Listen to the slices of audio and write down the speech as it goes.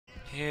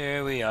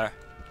Here we are.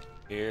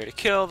 Here to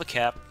kill the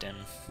captain.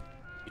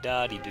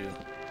 Da-dee-doo.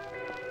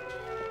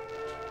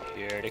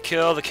 Here to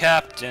kill the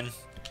captain.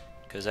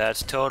 Because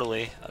that's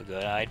totally a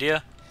good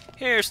idea.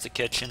 Here's the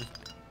kitchen.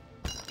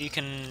 You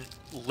can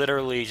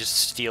literally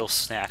just steal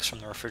snacks from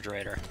the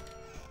refrigerator.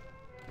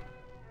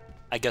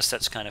 I guess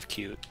that's kind of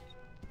cute.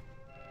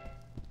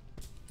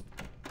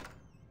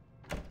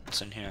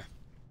 What's in here?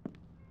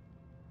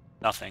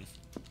 Nothing.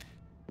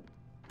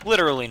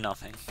 Literally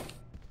nothing.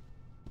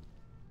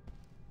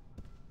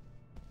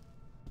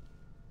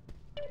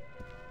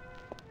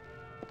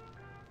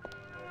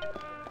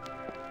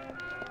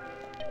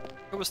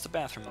 Where was the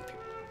bathroom up here?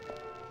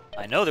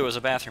 I know there was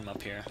a bathroom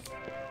up here.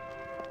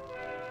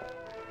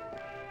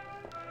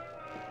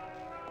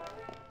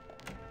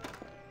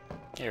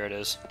 Here it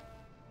is.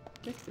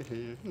 Yep.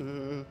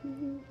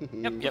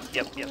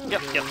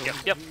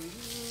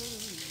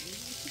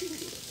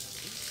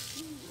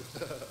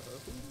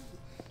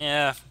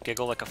 Yeah,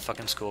 giggle like a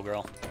fucking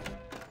schoolgirl.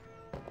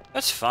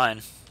 That's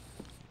fine.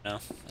 No,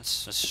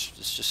 it's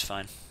just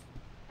fine.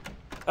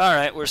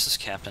 Alright, where's this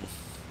captain?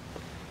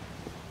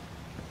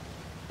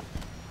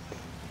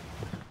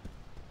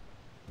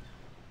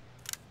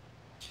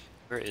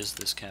 Where is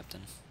this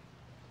captain?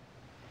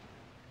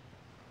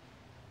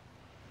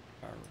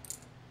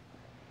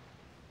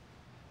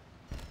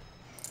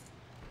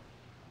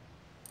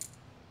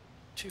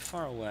 Too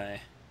far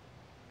away.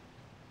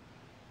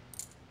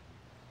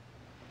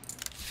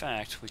 In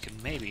fact, we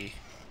could maybe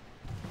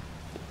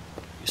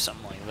do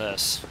something like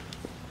this.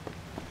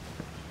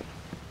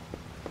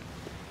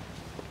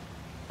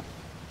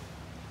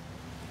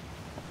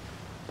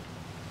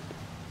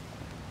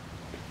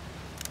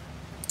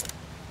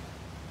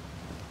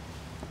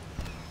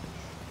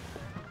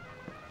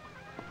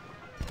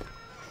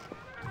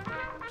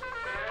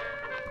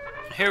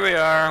 Here we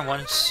are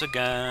once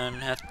again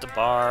at the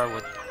bar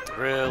with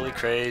really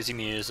crazy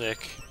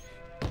music.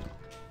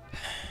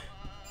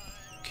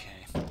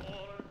 Okay.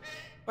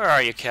 Where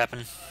are you,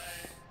 Captain?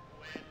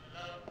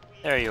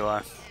 There you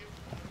are.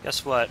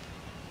 Guess what?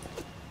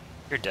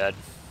 You're dead.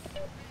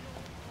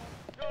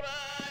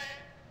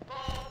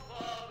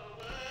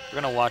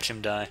 We're gonna watch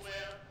him die.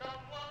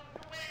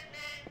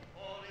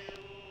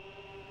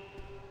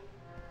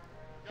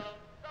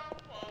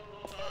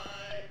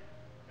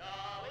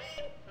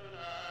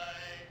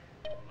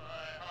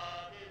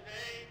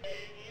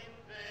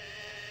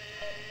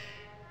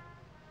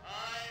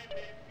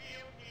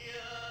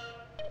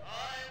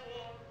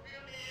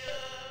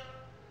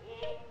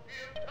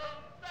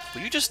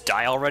 Will you just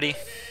die already?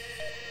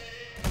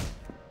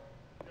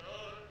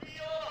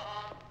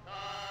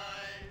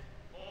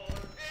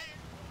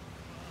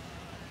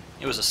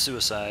 It was a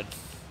suicide.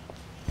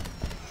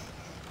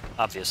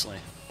 Obviously.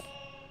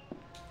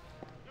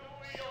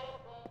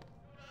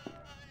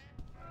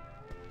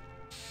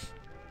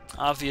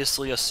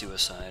 Obviously a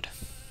suicide.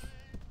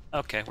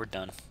 Okay, we're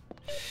done.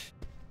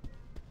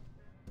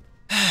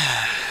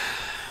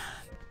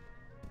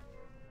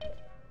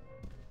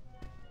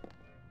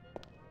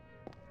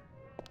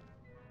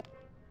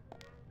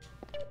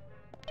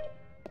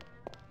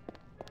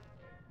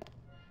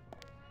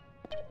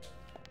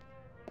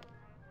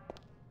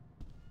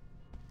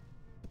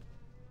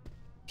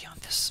 On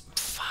this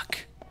fuck.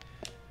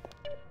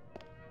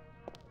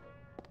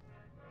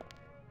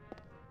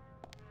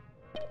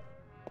 Oh,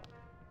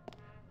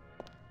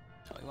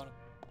 you wanna?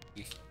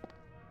 You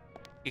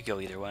could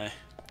go either way. I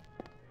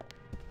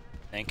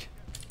think.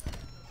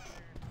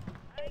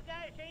 Hey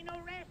guys, ain't no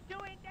rest to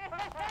it.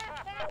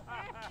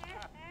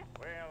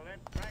 Well,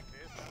 let's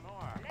practice some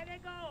more. Let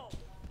it go.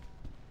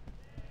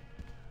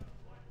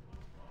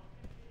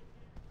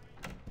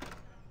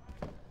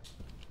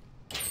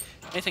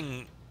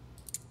 Anything?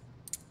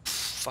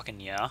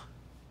 Fucking yeah.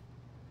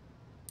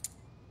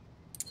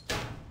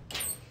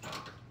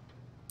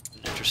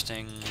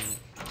 Interesting.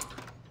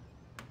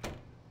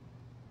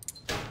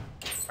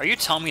 Are you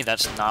telling me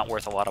that's not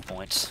worth a lot of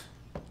points?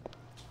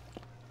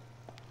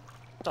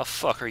 What the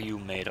fuck are you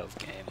made of,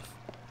 game?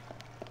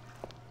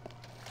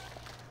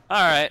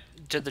 Alright,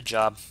 did the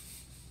job.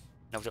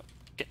 No, don't.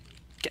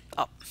 Get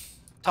up.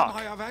 Talk. Am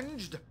I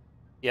avenged?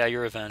 Yeah,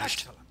 you're avenged.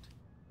 Excellent.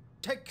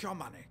 Take your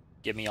money.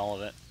 Give me all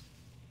of it.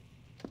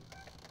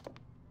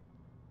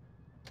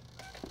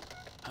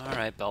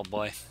 Alright,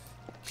 bellboy.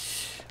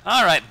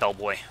 Alright,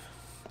 bellboy.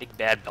 Big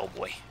bad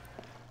bellboy.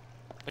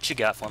 What you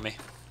got for me?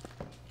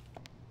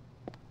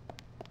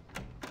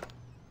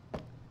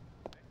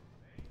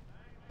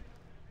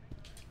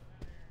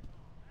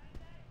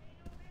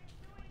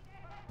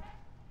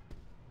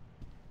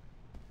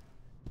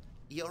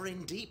 You're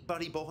in deep,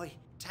 buddy boy.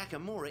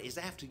 Takamura is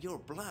after your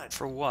blood.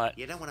 For what?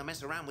 You don't want to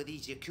mess around with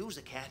these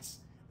Yakuza cats.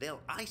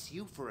 They'll ice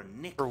you for a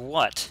nickel. For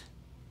what?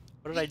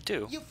 What did I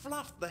do? You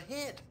fluffed the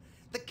head.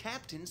 The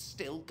captains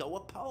still go a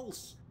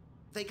pulse.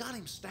 They got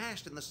him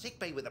stashed in the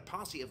sickbay with a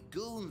posse of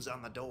goons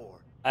on the door.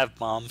 I have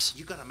bombs.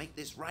 You gotta make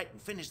this right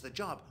and finish the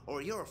job,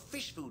 or you're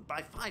fish food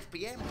by 5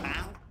 p.m.,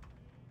 pal.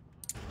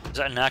 Is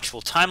that an actual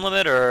time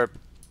limit, or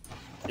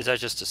is that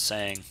just a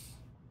saying?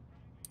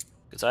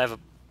 Because I have a...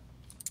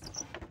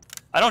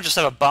 I don't just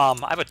have a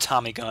bomb, I have a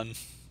Tommy gun.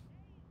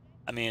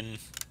 I mean...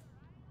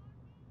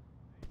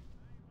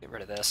 Get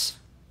rid of this.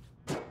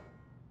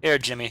 Here,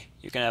 Jimmy,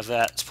 you can have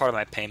that. It's part of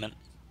my payment.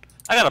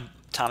 I got a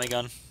Tommy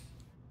gun. How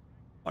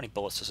many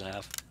bullets does it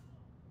have?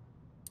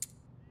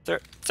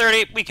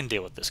 30. We can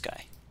deal with this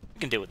guy. We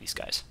can deal with these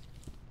guys.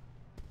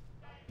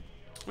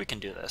 We can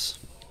do this.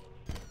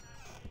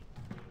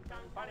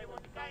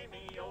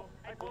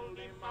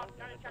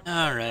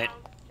 Alright.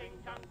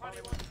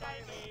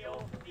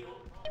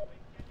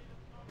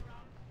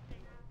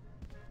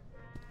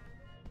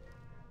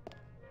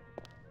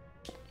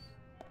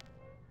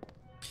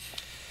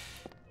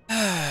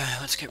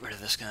 Let's get rid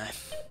of this guy.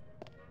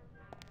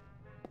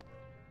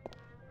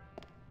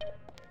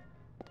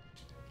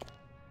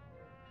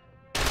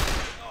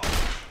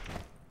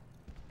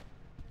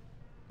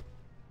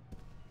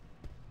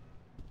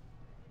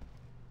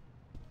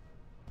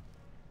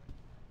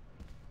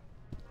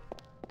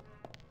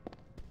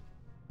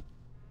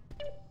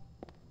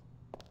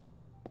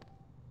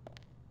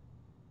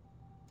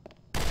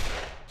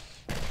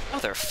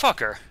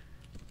 Motherfucker!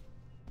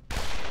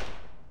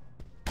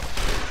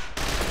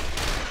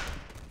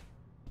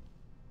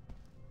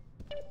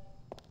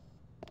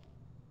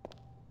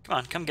 Come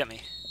on, come get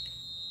me.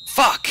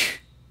 Fuck!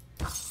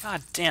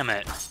 God damn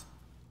it.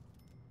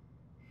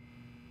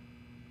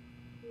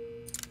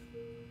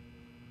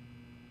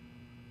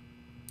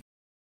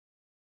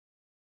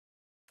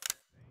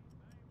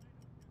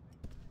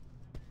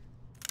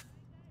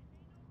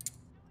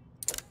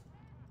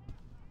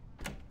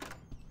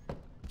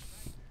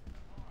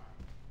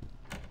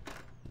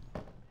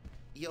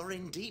 You're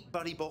in deep,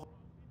 buddy boy.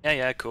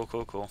 Yeah, cool,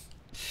 cool, cool.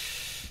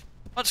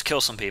 Let's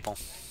kill some people.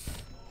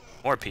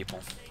 More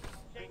people.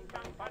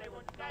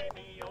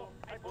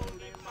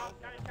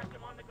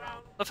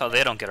 Love how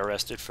they don't get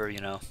arrested for, you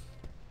know,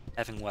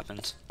 having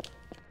weapons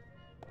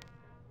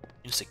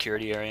in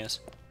security areas.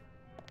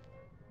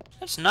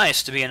 It's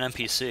nice to be an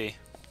NPC,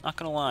 not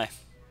gonna lie.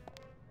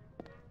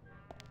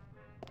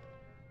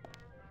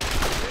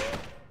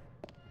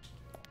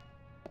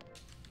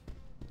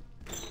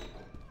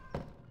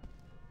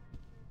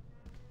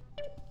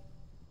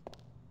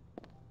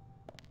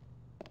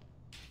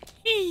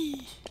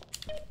 Eee.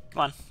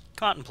 Come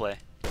out and play.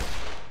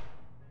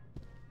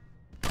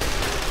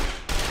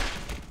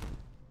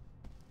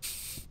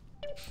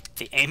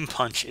 The aim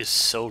punch is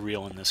so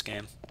real in this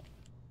game.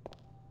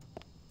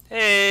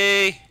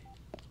 Hey!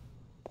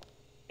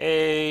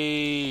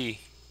 Hey!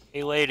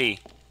 Hey lady!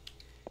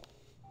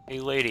 Hey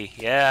lady,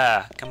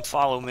 yeah, come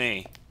follow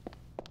me.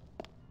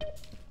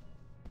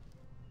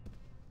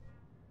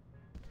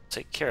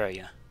 Take care of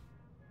you.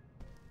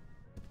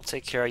 I'll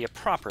take care of you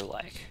proper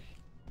like.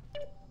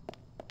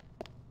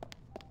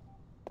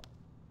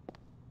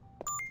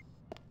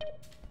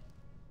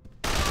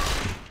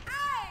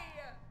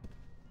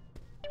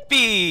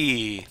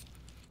 B,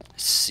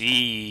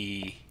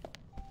 C,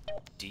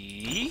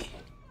 D.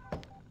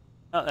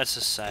 Oh, that's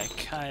a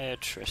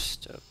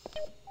psychiatrist.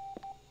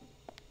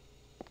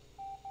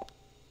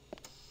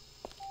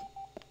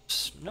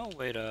 There's no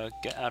way to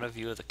get out of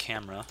view of the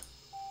camera.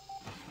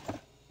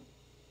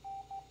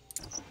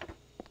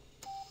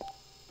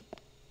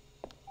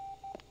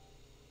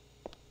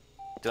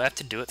 Do I have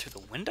to do it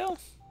through the window?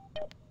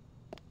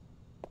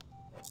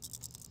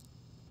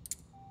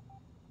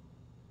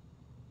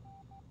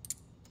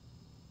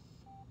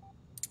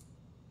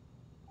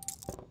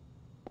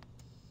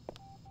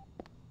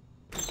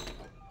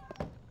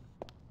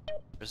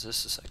 Or is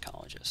this a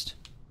psychologist?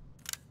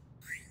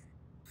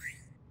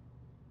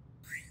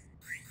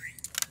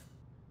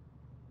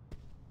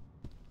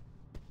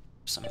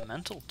 Some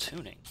mental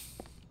tuning.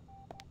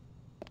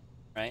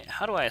 Right?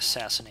 How do I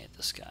assassinate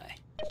this guy?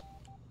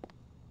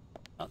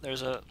 Oh,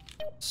 there's a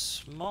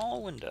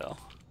small window.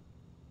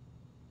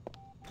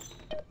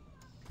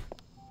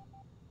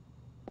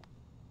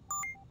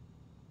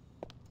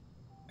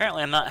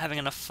 Apparently I'm not having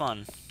enough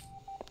fun.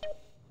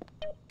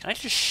 Can I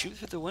just shoot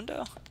through the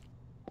window?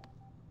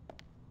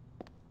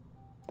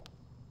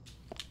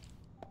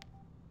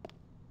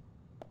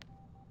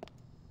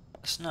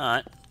 It's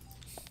not.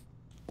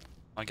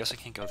 I guess I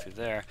can't go through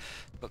there.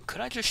 But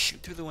could I just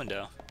shoot through the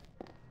window?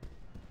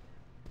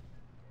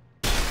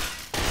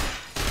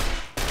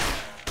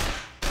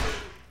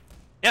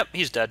 Yep,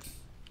 he's dead.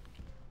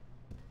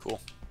 Cool.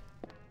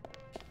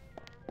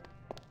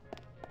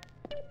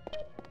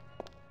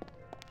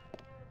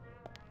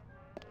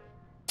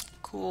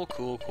 Cool,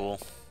 cool, cool.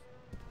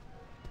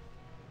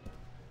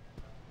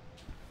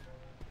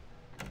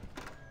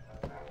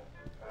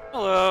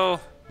 Hello.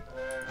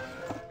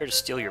 Here to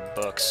steal your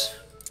books.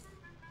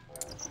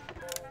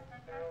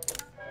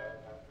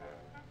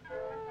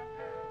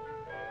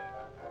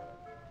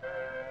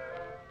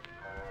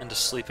 And to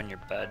sleep in your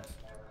bed.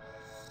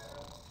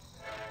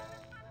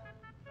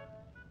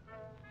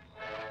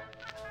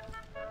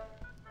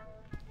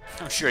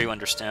 I'm sure you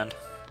understand.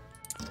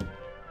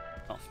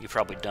 Well, you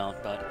probably don't,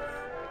 but...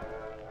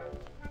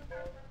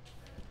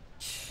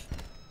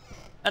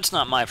 That's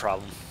not my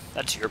problem.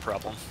 That's your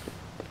problem.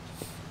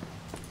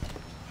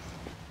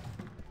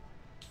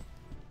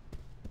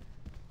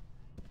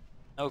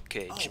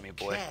 Okay, Jimmy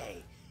boy.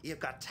 Okay, you've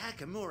got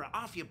Takamura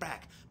off your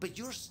back, but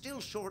you're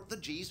still short the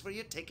G's for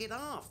your ticket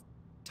off.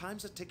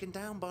 Time's a ticking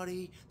down,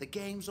 buddy. The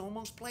game's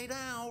almost played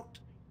out.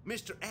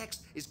 Mr. X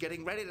is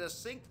getting ready to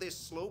sink this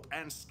slope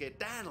and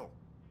skedaddle.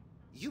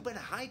 You better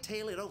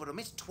hightail it over to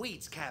Miss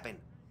Tweed's cabin.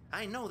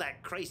 I know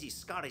that crazy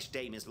Scottish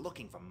dame is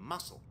looking for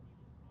muscle.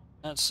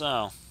 That's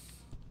so.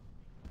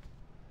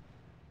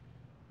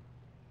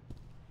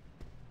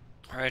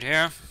 Right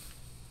here.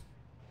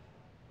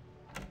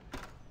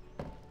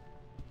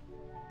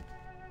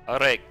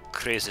 Alright,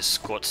 crazy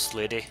Scots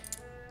lady.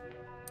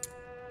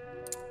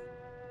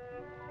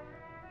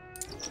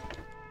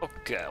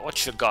 Okay,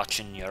 what you got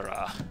in your,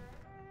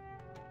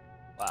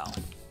 wow.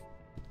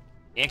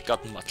 Ain't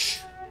got much.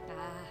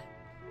 Ah,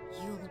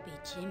 you'll be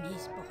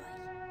Jimmy's boy.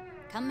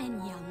 Come in,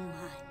 young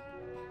man.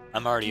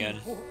 I'm already I in.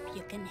 hope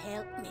you can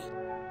help me.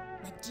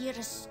 My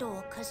dearest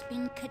dog has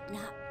been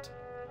kidnapped.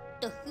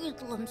 The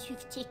hoodlums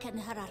who've taken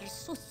her are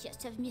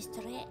associates of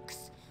Mr.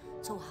 X,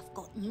 so I've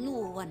got no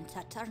one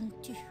to turn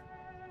to.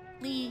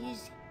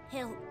 Please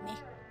help me.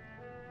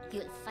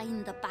 You'll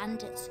find the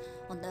bandits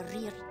on the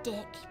rear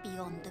deck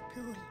beyond the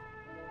pool.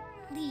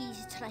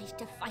 Please try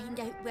to find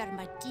out where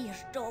my dear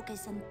dog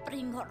is and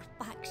bring her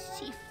back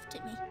safe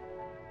to me.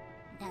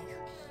 Now,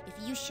 if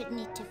you should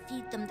need to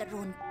feed them their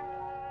own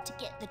to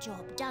get the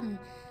job done,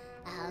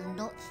 I'll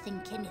not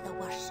think any the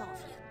worse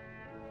of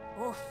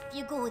you. Off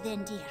you go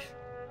then, dear.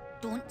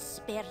 Don't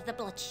spare the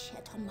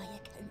bloodshed on my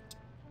account.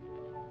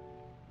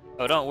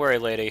 Oh, don't worry,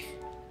 lady.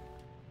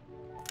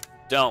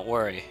 Don't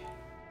worry.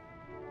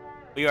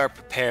 We are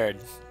prepared.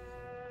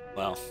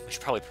 Well, we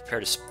should probably prepare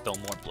to spill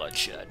more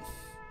bloodshed.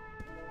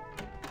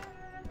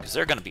 Because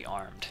they're gonna be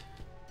armed.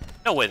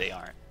 No way they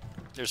aren't.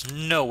 There's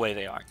no way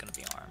they aren't gonna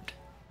be armed.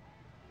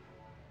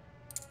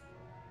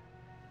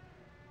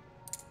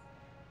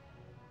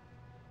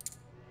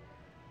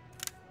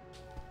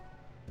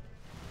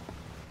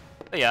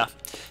 But yeah,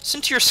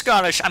 since you're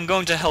Scottish, I'm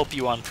going to help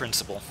you on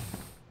principle.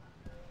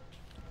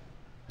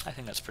 I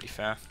think that's pretty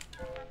fair.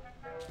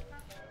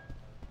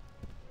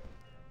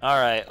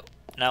 Alright,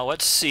 now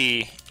let's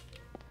see.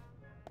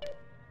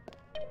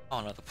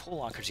 Oh no, the pool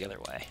loncker's the other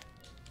way.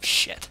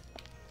 Shit.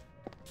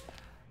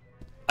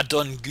 I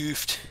done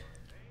goofed.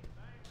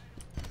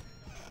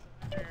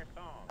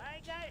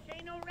 I guys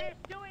ain't no rest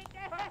to it.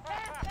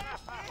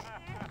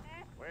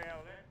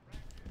 Well,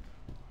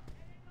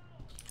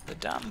 The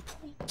damn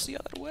pool's the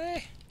other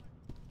way.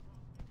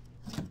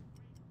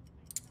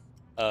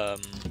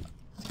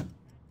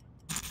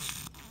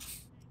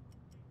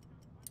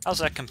 How's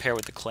that compare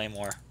with the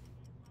Claymore?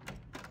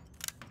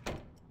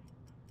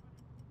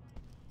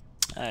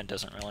 It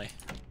doesn't really.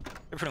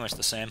 They're pretty much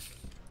the same.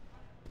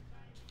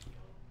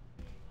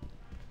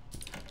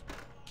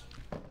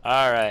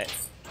 Alright.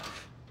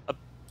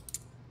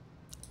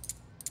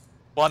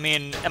 Well, I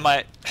mean, am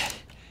I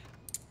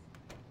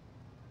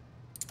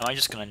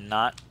just gonna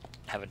not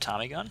have a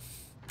Tommy gun?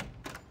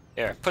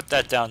 Here, put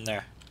that down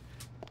there.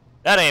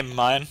 That ain't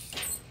mine.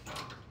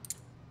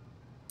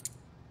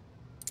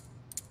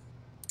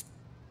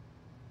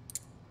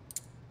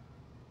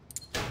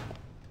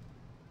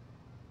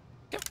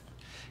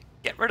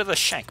 Get rid of the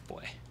shank,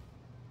 boy.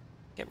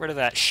 Get rid of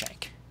that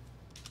shank.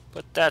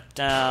 Put that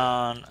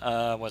down.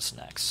 What's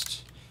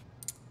next?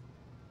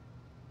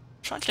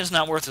 Truncheon's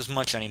not worth as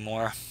much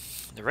anymore.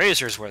 The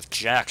razor's worth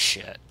jack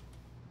shit.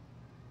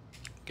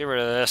 Get rid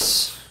of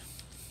this.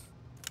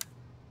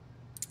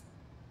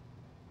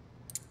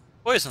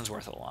 Poison's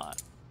worth a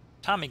lot.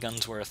 Tommy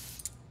gun's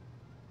worth...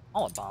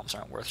 All the bombs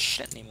aren't worth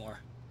shit anymore.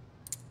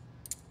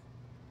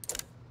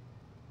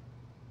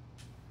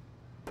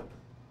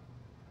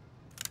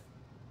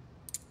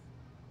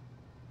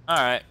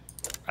 Alright.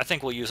 I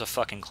think we'll use a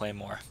fucking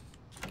Claymore.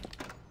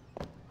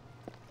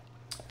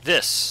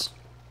 This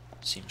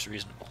seems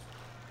reasonable.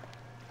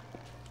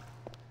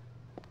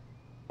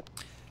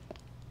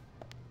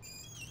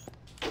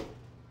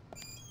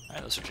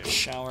 Alright, those are just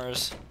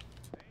showers.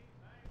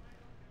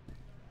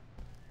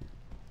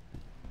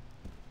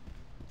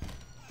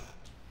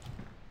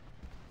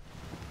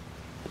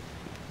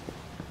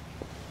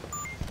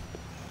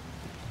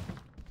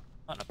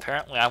 And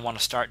apparently I want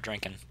to start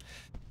drinking.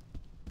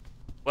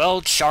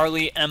 Well,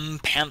 Charlie M.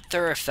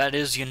 Panther, if that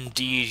is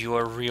indeed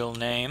your real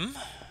name,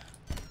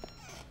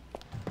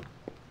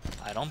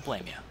 I don't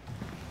blame you.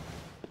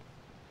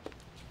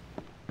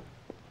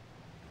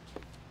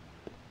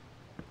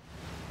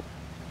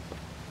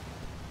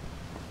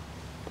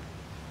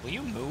 Will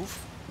you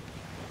move?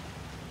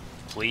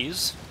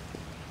 Please?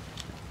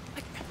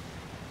 Like,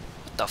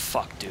 what the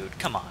fuck, dude?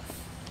 Come on.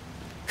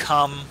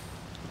 Come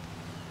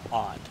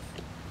on.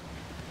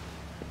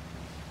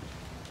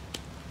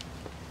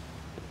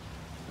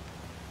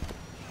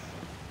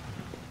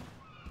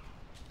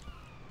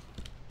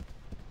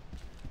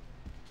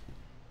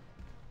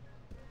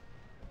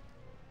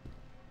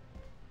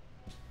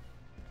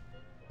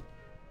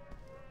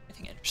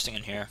 Anything interesting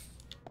in here?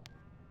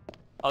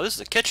 Oh, this is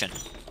the kitchen.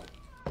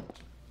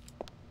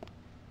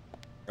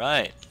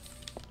 Right.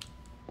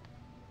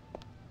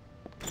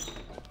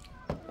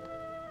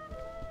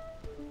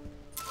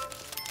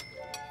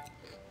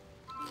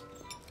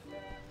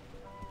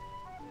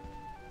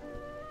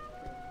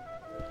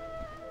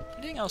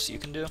 Anything else you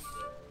can do?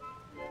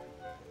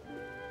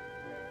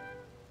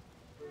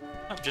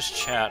 Oh, just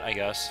chat, I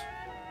guess.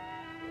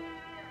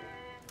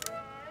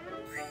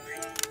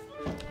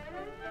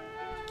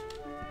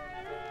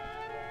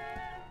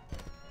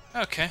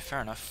 Okay,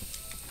 fair enough.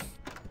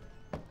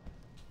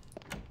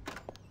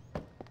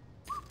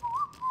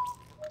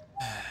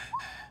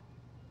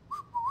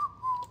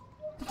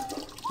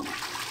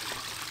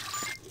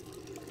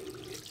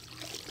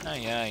 Oh,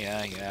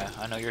 yeah.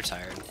 I know you're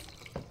tired.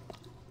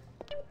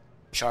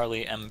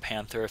 Charlie M.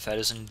 Panther, if that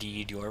is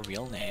indeed your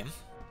real name.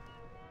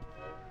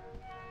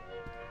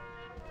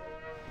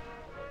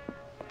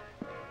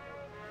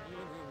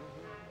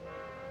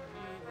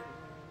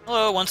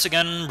 Hello, once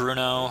again,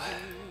 Bruno.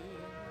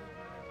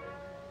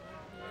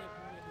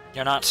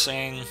 You're not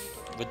singing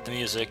with the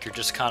music, you're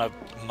just kind of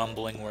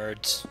mumbling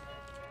words.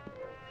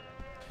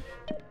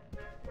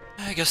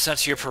 I guess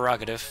that's your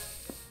prerogative.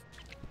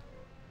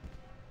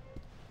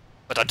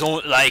 But I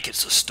don't like it,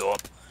 so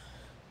stop.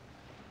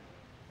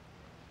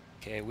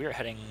 Okay, we're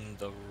heading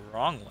the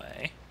wrong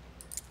way.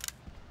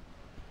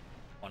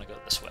 I want to go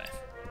this way.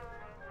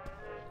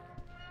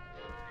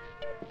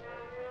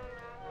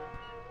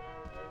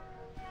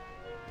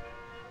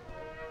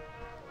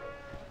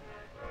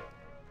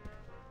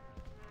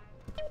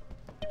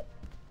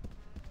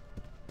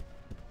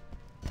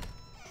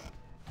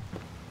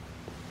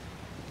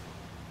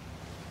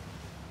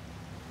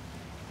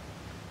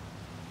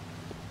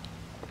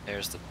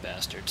 There's the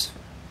bastards.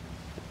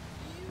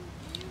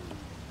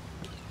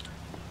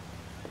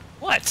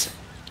 What?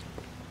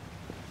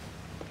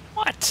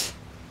 What?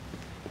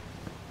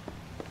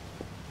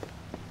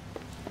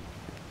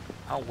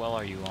 How well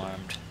are you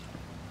armed?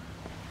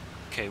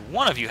 Okay,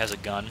 one of you has a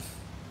gun.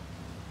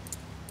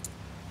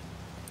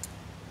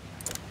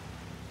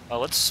 Well,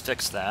 let's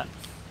fix that.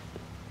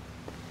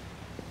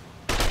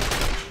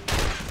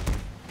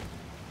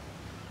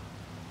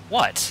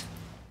 What?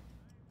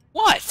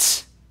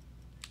 What?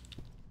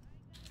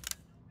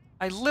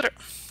 I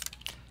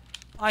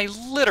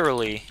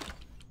literally...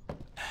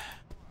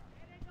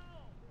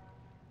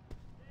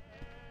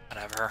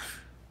 Whatever.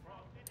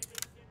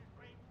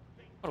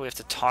 What, do we have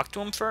to talk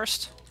to him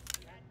first?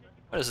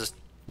 What is this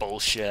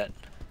bullshit?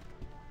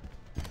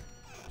 I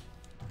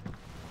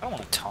don't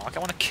want to talk, I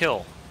want to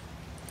kill.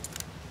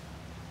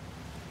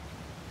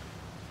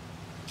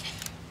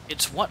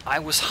 It's what I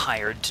was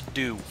hired to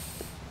do.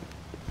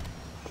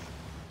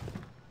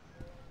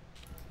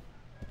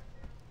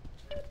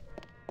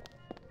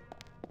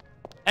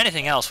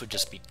 Anything else would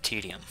just be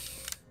tedium.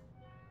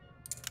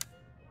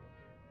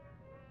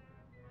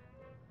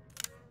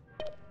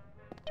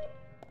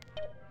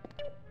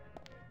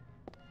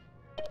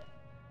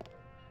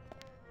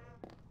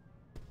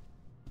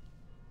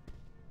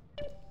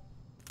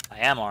 I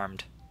am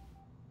armed.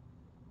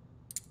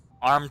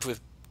 Armed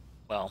with...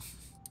 well...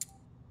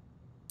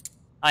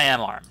 I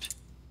am armed.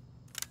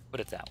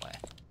 Put it that way.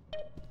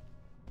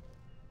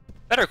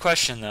 Better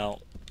question,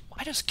 though.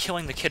 Why does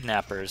killing the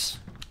kidnappers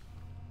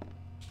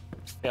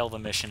fail the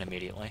mission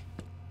immediately?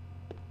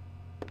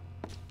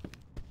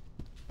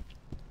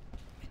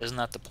 Isn't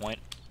that the point?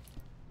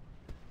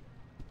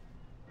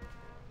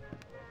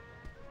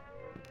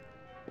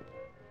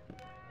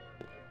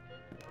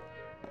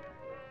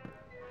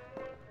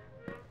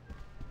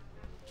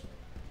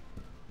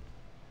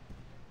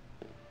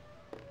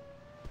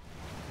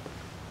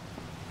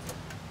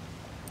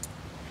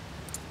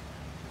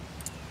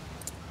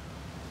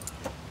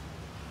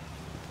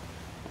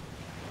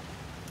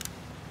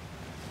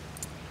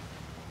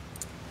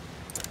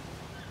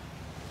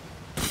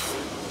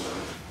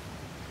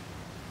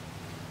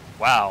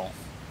 Wow.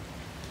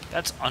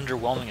 That's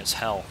underwhelming as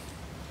hell.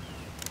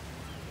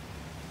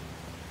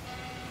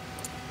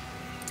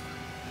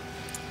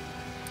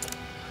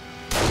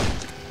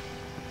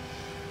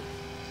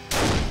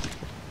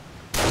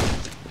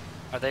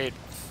 Are they...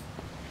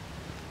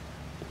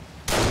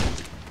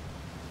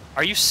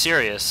 Are you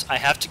serious? I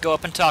have to go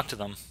up and talk to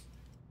them.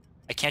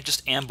 I can't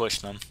just ambush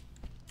them.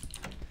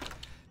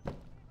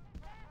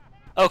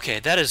 Okay,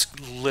 that is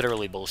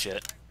literally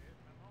bullshit.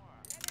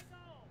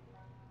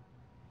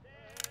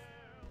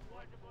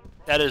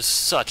 That is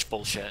such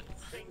bullshit.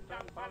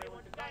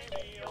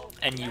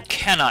 And you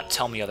cannot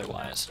tell me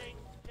otherwise.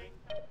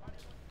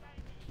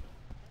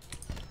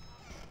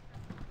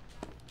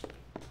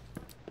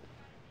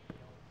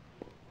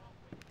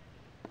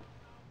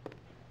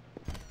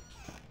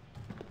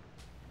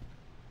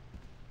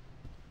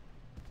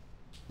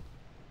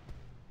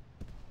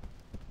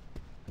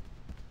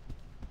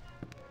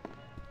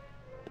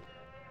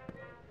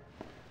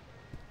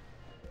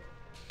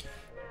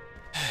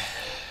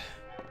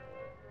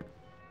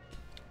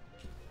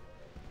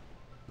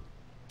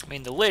 I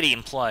mean, the lady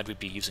implied we'd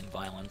be using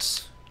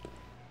violence.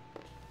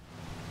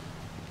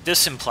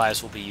 This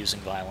implies we'll be using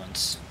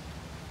violence.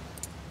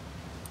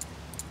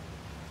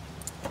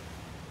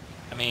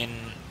 I mean...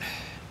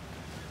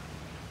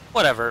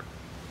 whatever.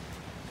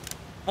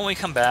 When we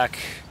come back...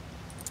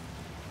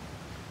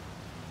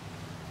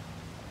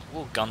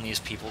 we'll gun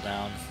these people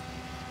down.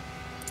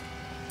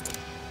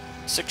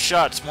 6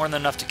 shots, more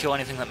than enough to kill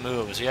anything that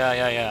moves.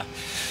 Yeah.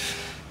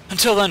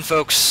 Until then,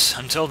 folks.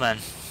 Until then.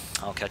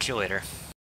 I'll catch you later.